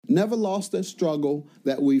never lost a struggle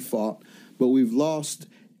that we fought, but we've lost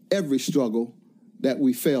every struggle that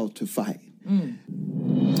we failed to fight.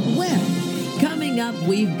 Well, coming up,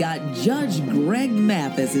 we've got Judge Greg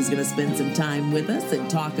Mathis is going to spend some time with us and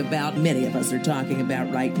talk about, many of us are talking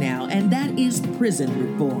about right now, and that is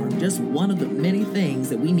prison reform. Just one of the many things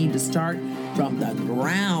that we need to start from the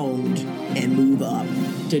ground and move up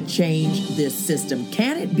to change this system.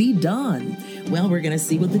 Can it be done? Well, we're going to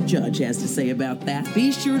see what the judge has to say about that.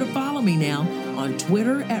 Be sure to follow me now on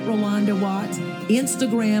Twitter at Rolanda Watts,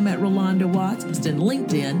 Instagram at Rolanda Watts, and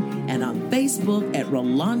LinkedIn, and on Facebook at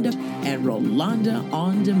Rolanda and Rolanda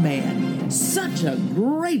On Demand. Such a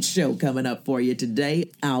great show coming up for you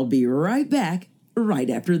today. I'll be right back right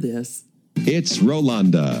after this. It's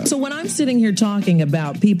Rolanda. So when I'm sitting here talking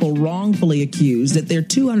about people wrongfully accused, that there are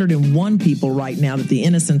 201 people right now that the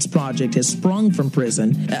Innocence Project has sprung from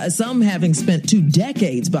prison, some having spent 2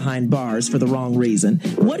 decades behind bars for the wrong reason.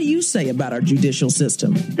 What do you say about our judicial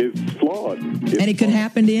system? It's flawed. And it could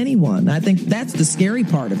happen to anyone. I think that's the scary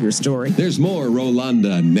part of your story. There's more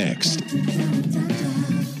Rolanda next.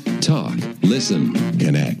 Talk, listen,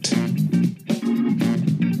 connect.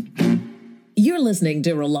 You're listening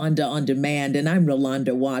to Rolanda On Demand, and I'm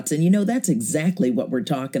Rolanda Watts. And you know, that's exactly what we're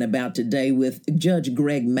talking about today with Judge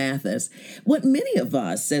Greg Mathis. What many of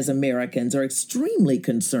us as Americans are extremely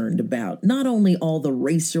concerned about, not only all the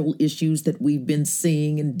racial issues that we've been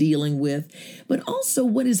seeing and dealing with, but also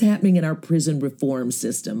what is happening in our prison reform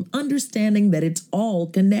system, understanding that it's all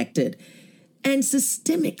connected. And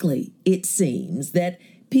systemically, it seems that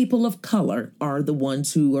people of color are the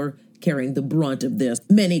ones who are carrying the brunt of this.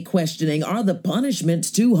 Many questioning, are the punishments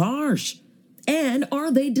too harsh? And are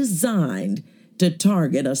they designed to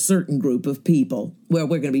target a certain group of people? Well,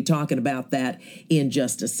 we're going to be talking about that in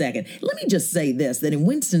just a second. Let me just say this, that in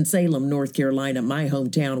Winston-Salem, North Carolina, my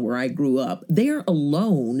hometown where I grew up, there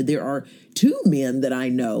alone, there are 2 men that I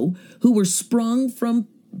know who were sprung from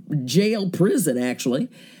prison, actually,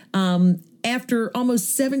 after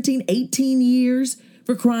almost 17, 18 years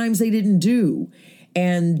for crimes they didn't do.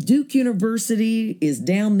 And Duke University is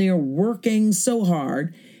down there working so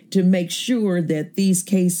hard to make sure that these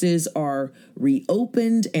cases are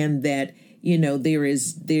reopened and that, you know, there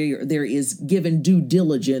is given due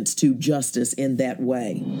diligence to justice in that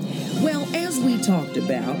way. Well, as we talked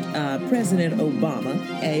about, President Obama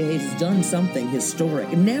has done something historic.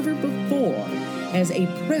 Never before has a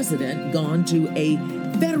president gone to a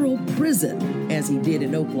federal prison, as he did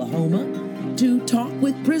in Oklahoma, to talk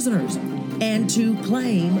with prisoners and to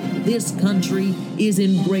claim this country is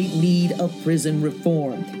in great need of prison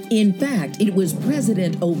reform. In fact, it was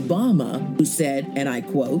President Obama who said, and I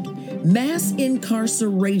quote, "Mass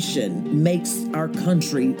incarceration makes our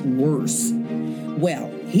country worse." Well,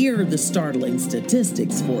 here are the startling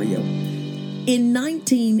statistics for you. In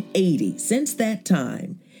 1980, since that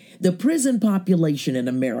time, the prison population in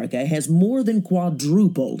America has more than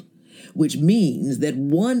quadrupled, which means that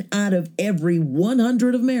 1 out of every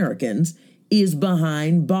 100 Americans is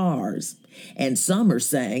behind bars. And some are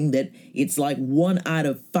saying that it's like 1 out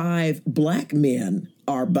of 5 black men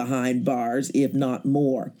are behind bars, if not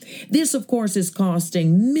more. This, of course, is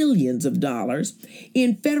costing millions of dollars.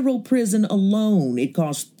 In federal prison alone, it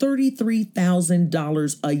costs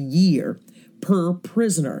 $33,000 a year per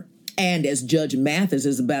prisoner. And as Judge Mathis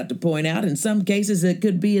is about to point out, in some cases it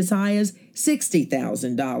could be as high as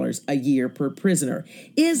 $60,000 a year per prisoner.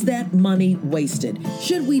 Is that money wasted?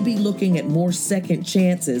 Should we be looking at more second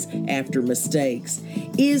chances after mistakes?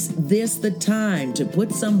 Is this the time to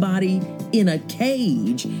put somebody in a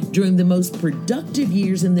cage during the most productive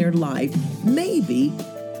years in their life, maybe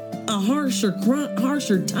a harsher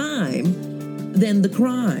time than the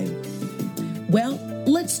crime? Well,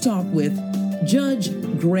 let's talk with Judge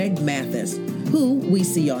Greg Mathis, who we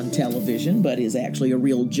see on television, but is actually a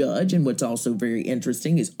real judge. And what's also very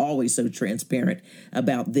interesting, is always so transparent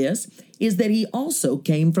about this, is that he also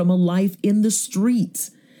came from a life in the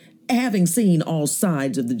streets. Having seen all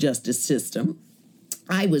sides of the justice system,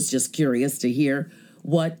 I was just curious to hear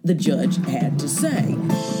what the judge had to say.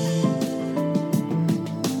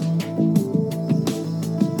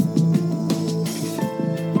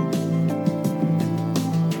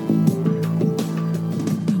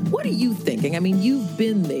 I mean, you've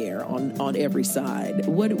been there on every side.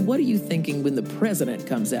 What are you thinking when the president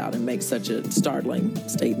comes out and makes such a startling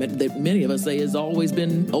statement that many of us say has always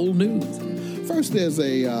been old news? First, there's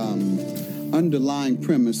a underlying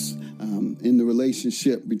premise in the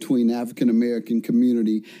relationship between the African-American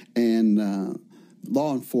community and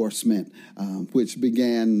law enforcement, which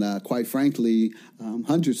began, quite frankly,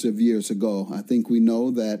 hundreds of years ago. I think we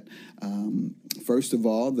know that, first of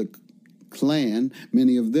all, the Klan,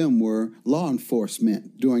 many of them were law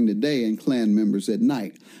enforcement during the day and Klan members at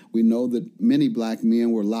night. We know that many black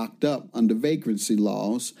men were locked up under vagrancy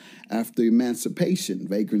laws after emancipation.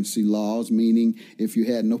 Vagrancy laws meaning if you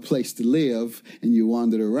had no place to live and you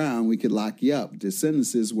wandered around, we could lock you up. The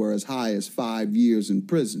sentences were as high as 5 years in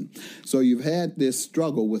prison. So you've had this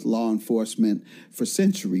struggle with law enforcement for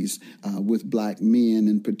centuries, with black men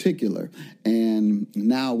in particular. And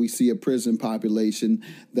now we see a prison population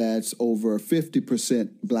that's over 50%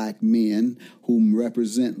 black men, whom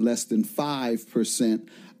represent less than 5%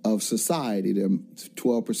 of society. There are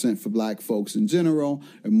 12% for black folks in general,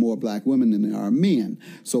 and more black women than there are men.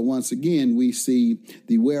 So once again, we see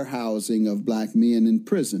the warehousing of black men in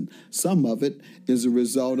prison. Some of it is a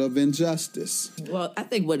result of injustice. Well, I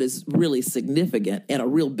think what is really significant and a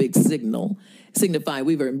real big signifying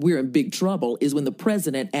we're in big trouble is when the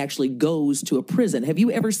president actually goes to a prison. Have you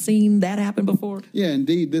ever seen that happen before? Yeah,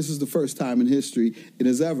 indeed. This is the first time in history it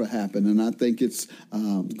has ever happened, and I think it's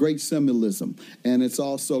great symbolism, and it's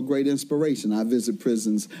also great inspiration. I visit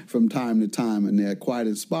prisons from time to time, and they're quite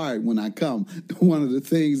inspired when I come. One of the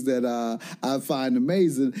things that I find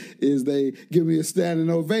amazing is they give me a standing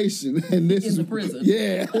ovation. And this in the prison?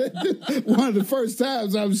 Yeah. One of the first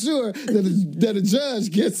times, I'm sure, that a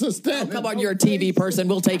judge gets a standing Come on, you're a TV person.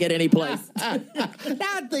 We'll take it any place. I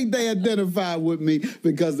think they identify with me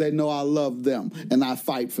because they know I love them and I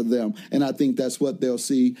fight for them. And I think that's what they'll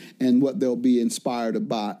see and what they'll be inspired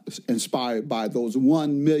by. Those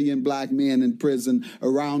 1 million black men in prison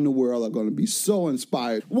around the world are going to be so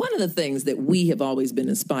inspired. One of the things that we have always been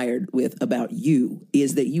inspired with about you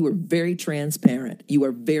is that you are very transparent. You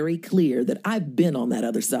are very clear that I've been on that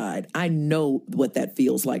other side. I know what that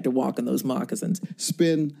feels like to walk in those moccasins.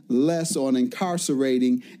 Spend less on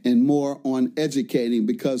incarcerating and more on educating,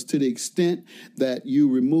 because to the extent that you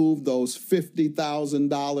remove those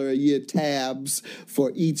 $50,000 a year tabs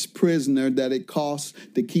for each prisoner that it costs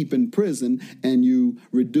to keep in prison, and you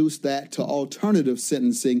reduce that to alternative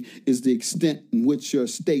sentencing, is the extent in which your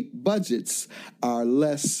state budgets are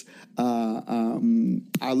less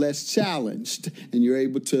challenged, and you're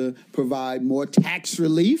able to provide more tax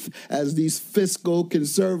relief, as these fiscal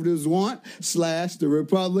conservatives want, / the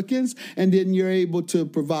Republicans, and then you're able to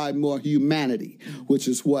provide more humanity, which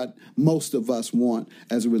is what most of us want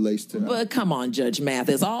as it relates to. But come on, Judge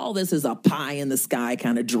Mathis, all this is a pie in the sky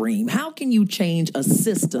kind of dream. How can you change a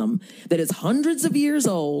system that is hundreds of years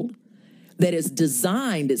old, that is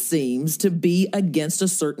designed, it seems, to be against a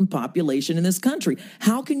certain population in this country?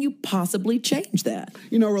 How can you possibly change that?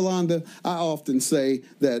 You know, Rolanda, I often say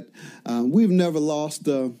that we've never lost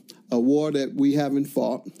a war that we haven't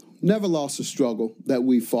fought. Never lost a struggle that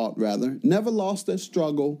we fought, rather. Never lost a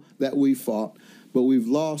struggle that we fought, but we've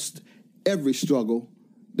lost every struggle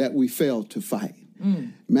that we failed to fight.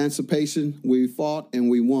 Emancipation, we fought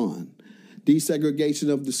and we won. Desegregation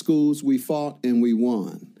of the schools, we fought and we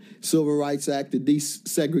won. Civil Rights Act, the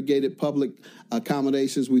desegregated public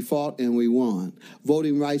accommodations, we fought and we won.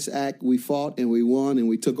 Voting Rights Act, we fought and we won, and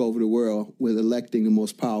we took over the world with electing the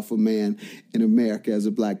most powerful man in America as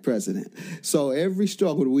a black president. So every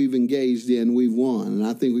struggle that we've engaged in, we've won, and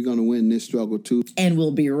I think we're going to win this struggle too. And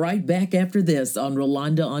we'll be right back after this on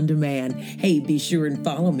Rolanda On Demand. Hey, be sure and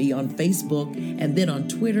follow me on Facebook, and then on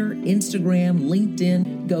Twitter, Instagram,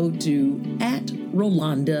 LinkedIn. Go to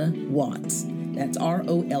 @Rolanda Watts. That's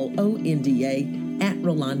ROLONDA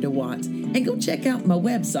 @Rolanda Watts. And go check out my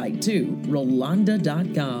website too,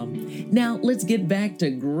 Rolanda.com. Now let's get back to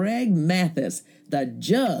Greg Mathis, the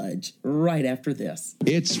judge, right after this.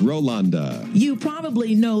 It's Rolanda. You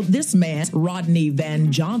probably know this man, Rodney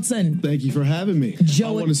Van Johnson. Thank you for having me.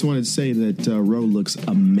 Joe, I just wanted to say that Ro looks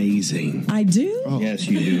amazing. I do? Oh. Yes,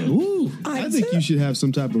 you do. Ooh, I think you should have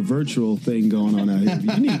some type of virtual thing going on out here.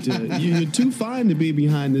 You need to. You're too fine to be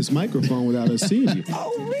behind this microphone without us seeing you.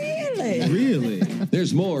 Oh, really? Really?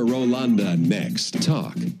 There's more Rolanda next.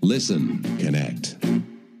 Talk, listen, connect.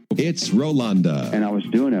 It's Rolanda. And I was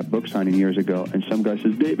doing a book signing years ago, and some guy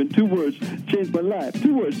says, David, 2 words changed my life.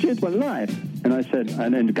 2 words changed my life. And I said,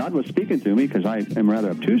 and God was speaking to me because I am rather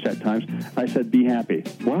obtuse at times. I said, be happy.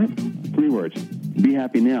 What? 3 words. Be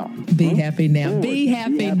happy now. Be happy now. Forward. Be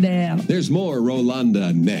happy now. There's more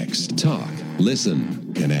Rolanda next. Talk,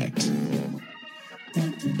 listen, connect.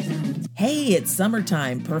 Hey, it's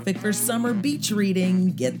summertime, perfect for summer beach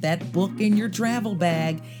reading. Get that book in your travel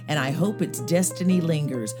bag, and I hope it's Destiny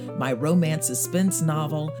Lingers, my romance suspense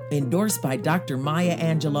novel, endorsed by Dr. Maya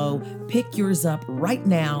Angelou. Pick yours up right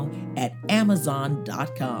now at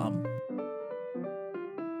Amazon.com.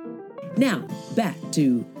 Now, back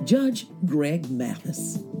to Judge Greg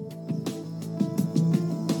Mathis.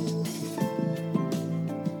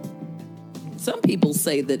 Some people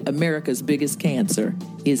say that America's biggest cancer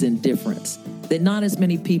is indifference, that not as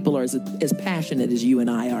many people are as passionate as you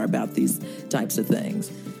and I are about these types of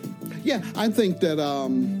things. Yeah, I think that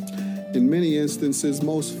in many instances,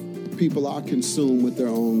 most people are consumed with their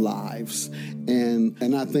own lives.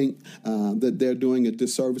 And I think that they're doing a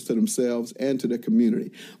disservice to themselves and to their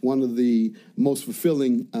community. One of the most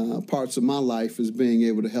fulfilling parts of my life is being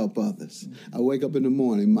able to help others. I wake up in the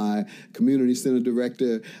morning. My community center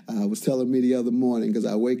director was telling me the other morning, because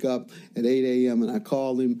I wake up at 8 a.m. and I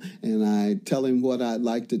call him and I tell him what I'd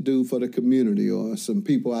like to do for the community or some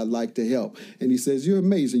people I'd like to help. And he says, "You're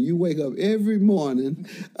amazing. You wake up every morning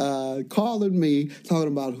calling me, talking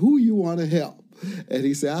about who you want to help." And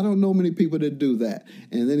he said, "I don't know many people that do that."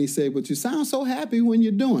 And then he said, "But you sound so happy when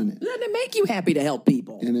you're doing it." Doesn't it make you happy to help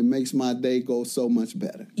people? And it makes my day go so much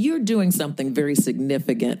better. You're doing something very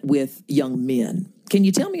significant with young men. Can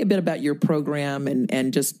you tell me a bit about your program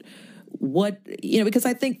and just what, because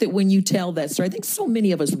I think that when you tell that story, I think so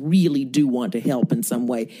many of us really do want to help in some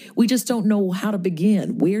way. We just don't know how to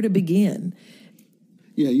begin, where to begin.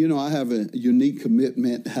 Yeah, I have a unique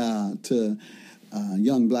commitment to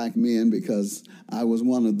young black men, because I was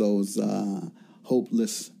one of those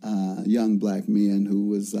hopeless young black men who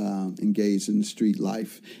was engaged in street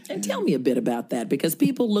life. And tell me a bit about that, because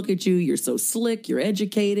people look at you, you're so slick, you're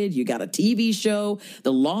educated, you got a TV show,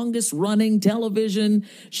 the longest running television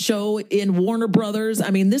show in Warner Brothers. I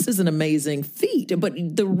mean, this is an amazing feat. But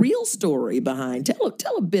the real story behind,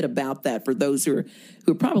 tell a bit about that for those who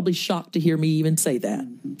are probably shocked to hear me even say that.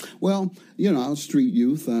 Well, I was street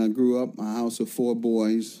youth. I grew up in a house of 4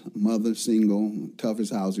 boys, mother single,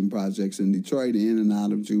 toughest housing projects in Detroit, in and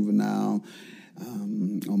out of juvenile.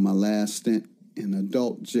 On my last stint in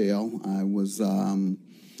adult jail, I was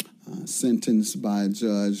sentenced by a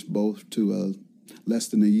judge both to less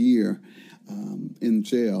than a year in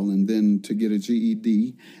jail, and then to get a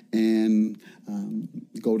GED and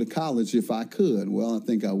go to college if I could. Well, I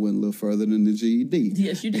think I went a little further than the GED.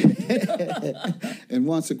 Yes, you did. And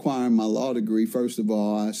once acquiring my law degree, first of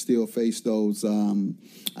all, I still faced those.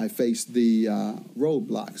 I faced the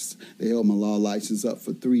roadblocks. They held my law license up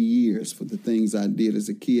for 3 years for the things I did as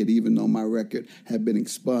a kid, even though my record had been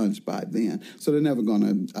expunged by then. So they're never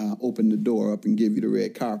going to open the door up and give you the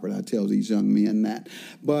red carpet. I tell these young men that.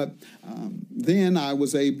 But then I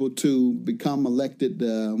was able to become elected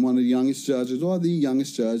one of the youngest judges, or the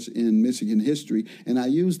youngest judge in Michigan history, and I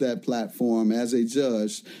used that platform as a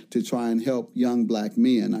judge to try and help young black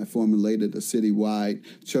men. I formulated a citywide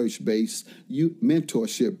church-based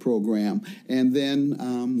mentorship program, and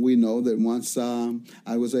then we know that once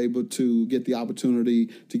I was able to get the opportunity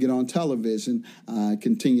to get on television, I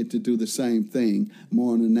continued to do the same thing,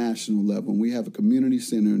 more on a national level. And we have a community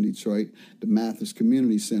center in Detroit, the Mathis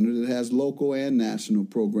Community Center, that has local and national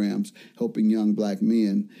programs helping young black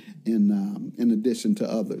men in addition to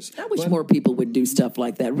others. I wish more people would do stuff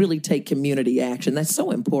like that, really take community action. That's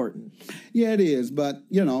so important. Yeah, it is. But,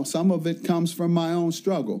 some of it comes from my own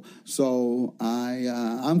struggle. So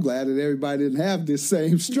I'm glad that everybody didn't have this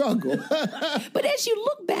same struggle. But as you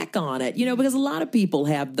look back on it, because a lot of people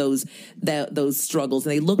have those struggles,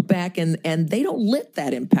 and they look back and they don't let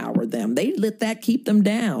that empower them. They let that keep them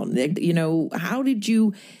down. How did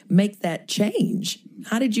you make that change?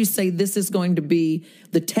 How did you say this is going to be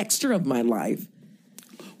the texture of my life?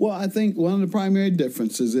 Well, I think one of the primary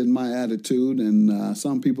differences in my attitude, and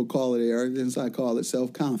some people call it arrogance, I call it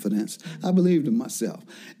self-confidence. I believed in myself,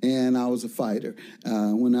 and I was a fighter.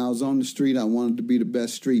 When I was on the street, I wanted to be the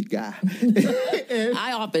best street guy.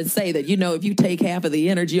 I often say that, if you take half of the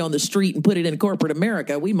energy on the street and put it in corporate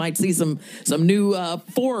America, we might see some new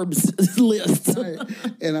Forbes lists. Right.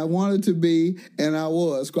 And I wanted to be, and I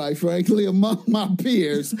was, quite frankly, among my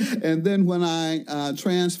peers. And then when I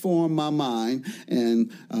transformed my mind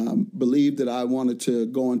and believed that I wanted to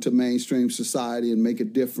go into mainstream society and make a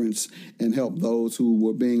difference and help those who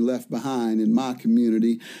were being left behind in my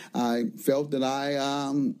community, I felt that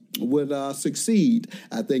I would succeed.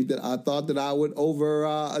 I thought that I would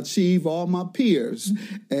overachieve all my peers.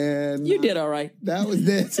 And you did all right. That was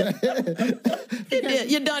it. You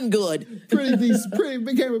did. You done good.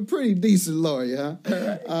 Became a pretty decent lawyer.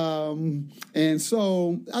 Huh? And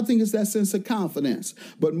so I think it's that sense of confidence.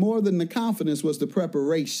 But more than the confidence was the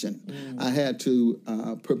preparation. I had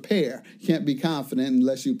to prepare. You can't be confident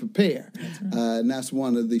unless you prepare. Right. And that's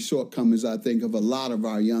one of the shortcomings, I think, of a lot of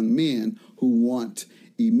our young men who want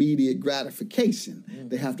immediate gratification.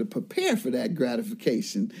 They have to prepare for that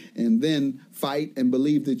gratification and then fight and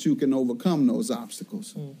believe that you can overcome those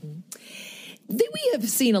obstacles. We have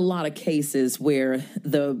seen a lot of cases where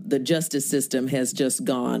the justice system has just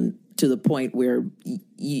gone to the point where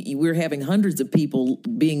we're having hundreds of people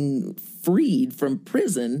being freed from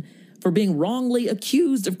prison for being wrongly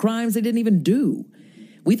accused of crimes they didn't even do.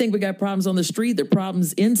 We think we got problems on the street. There are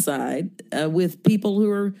problems inside with people who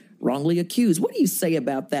are wrongly accused. What do you say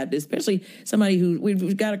about that? Especially somebody who,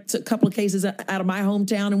 we've got a couple of cases out of my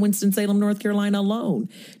hometown in Winston-Salem, North Carolina alone.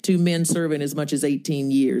 2 men serving as much as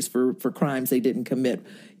 18 years for crimes they didn't commit.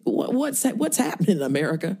 What's happening in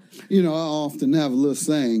America? You know, I often have a little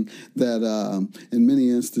saying that in many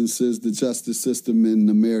instances, the justice system in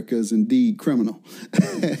America is indeed criminal,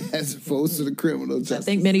 as opposed to the criminal justice. I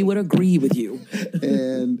think many would agree with you.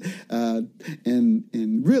 and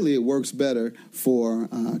really, it works better for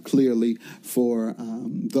clearly for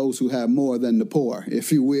those who have more than the poor,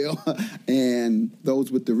 if you will, and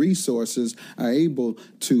those with the resources are able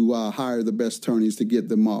to hire the best attorneys to get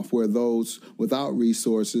them off. Where those without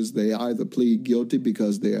resources, they either plead guilty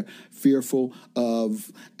because they're fearful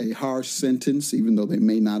of a harsh sentence, even though they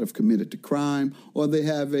may not have committed the crime, or they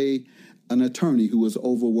have an attorney who is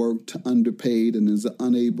overworked, underpaid, and is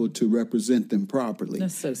unable to represent them properly.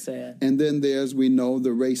 That's so sad. And then there's, we know,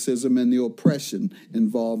 the racism and the oppression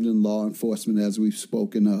involved in law enforcement, as we've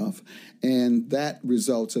spoken of. And that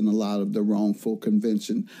results in a lot of the wrongful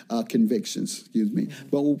convictions.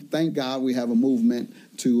 But thank God we have a movement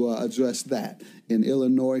to address that. In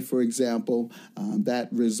Illinois, for example, that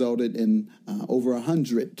resulted in over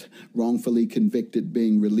 100 wrongfully convicted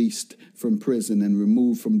being released from prison and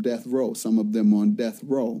removed from death row, some of them on death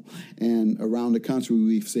row. And around the country,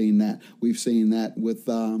 we've seen that. We've seen that with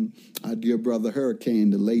our dear brother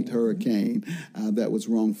Hurricane, the late Hurricane, that was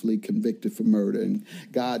wrongfully convicted for murder. And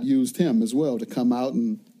God used him as well to come out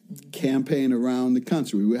and campaign around the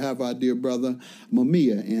country. We have our dear brother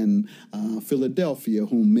Mumia in Philadelphia,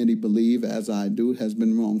 whom many believe, as I do, has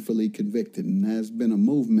been wrongfully convicted, and has been a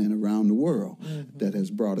movement around the world that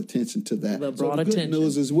has brought attention to that. Well, so the good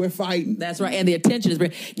news is we're fighting. That's right, and the attention is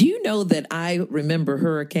very. Do you know that I remember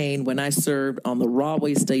Hurricane when I served on the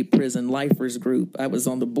Rahway State Prison Lifers Group? I was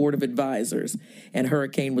on the board of advisors, and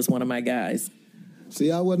Hurricane was one of my guys.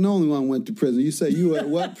 See, I wasn't the only one who went to prison. You say you were at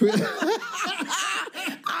what prison?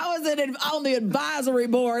 I was on the advisory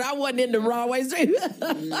board. I wasn't in the Rahway Street.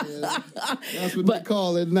 That's what they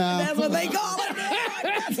call it now. That's what they call it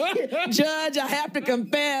now. Judge, I have to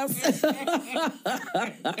confess.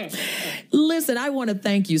 Listen, I want to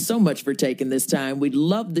thank you so much for taking this time. We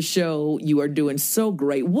love the show. You are doing so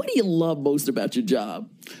great. What do you love most about your job?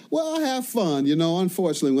 Well, I have fun. You know,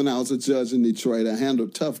 unfortunately, when I was a judge in Detroit, I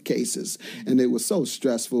handled tough cases, and it was so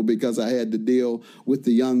stressful because I had to deal with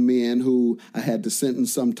the young men who I had to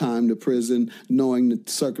sentence sometime to prison, knowing the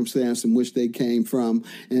circumstance in which they came from,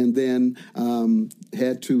 and then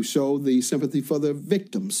had to show the sympathy for the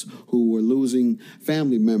victims who were losing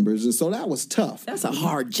family members, and so that was tough. That's a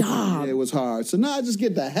hard job. Yeah, it was hard. So now I just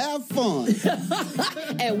get to have fun.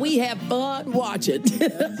 And we have fun watching.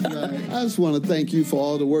 Right. I just want to thank you for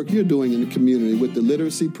all the work you're doing in the community with the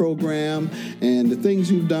literacy program and the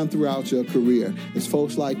things you've done throughout your career. It's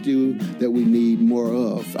folks like you that we need more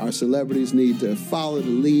of. Our celebrities need to follow the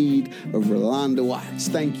lead of Rolanda Watts.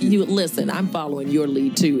 Thank you. Listen, I'm following your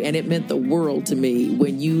lead too, and it meant the world to me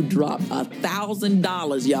when you dropped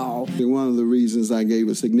 $1,000, y'all. One of the reasons I gave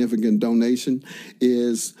a significant donation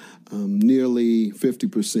is nearly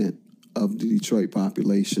 50% of the Detroit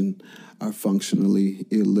population are functionally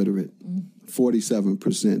illiterate.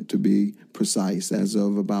 47% to be precise, as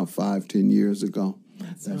of about 5-10 years ago.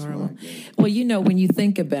 That's horrible. Well, you know, when you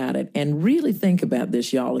think about it, and really think about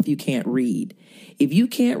this, y'all, if you can't read. If you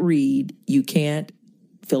can't read, you can't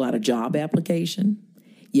fill out a job application.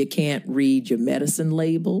 You can't read your medicine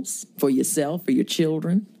labels for yourself, for your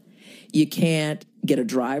children. You can't get a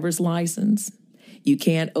driver's license. You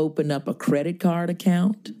can't open up a credit card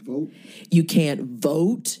account. Vote. You can't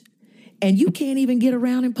vote. And you can't even get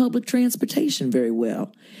around in public transportation very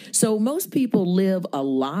well. So most people live a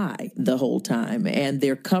lie the whole time, and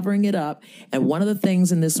they're covering it up. And one of the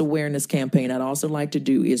things in this awareness campaign I'd also like to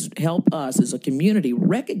do is help us as a community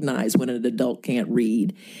recognize when an adult can't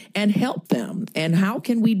read and help them. And how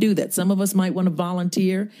can we do that? Some of us might want to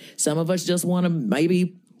volunteer. Some of us just want to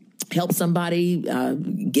maybe help somebody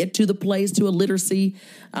get to a literacy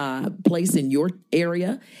place in your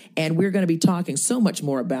area. And we're going to be talking so much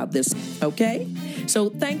more about this, okay? So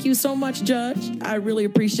thank you so much, Judge. I really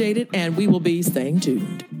appreciate it, and we will be staying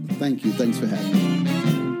tuned. Thank you. Thanks for having me.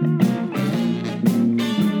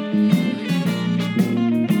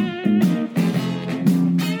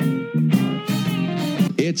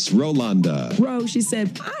 It's Rolanda. Ro, she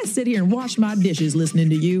said, I sit here and wash my dishes listening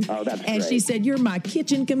to you. Oh, that's And great. she said, you're my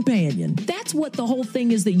kitchen companion. That's what the whole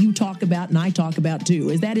thing is that you talk about and I talk about too,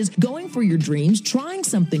 is that is going for your dreams, trying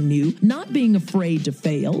something new, not being afraid to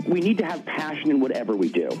fail. We need to have passion in whatever we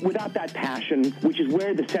do. Without that passion, which is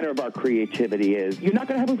where the center of our creativity is, you're not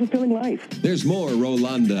going to have a fulfilling life. There's more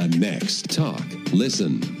Rolanda next. Talk,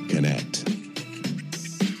 listen, connect.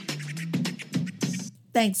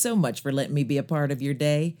 Thanks so much for letting me be a part of your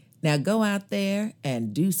day. Now go out there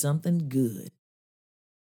and do something good.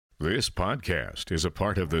 This podcast is a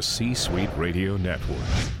part of the C-Suite Radio Network.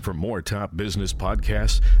 For more top business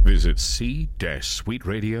podcasts, visit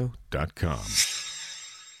c-suiteradio.com.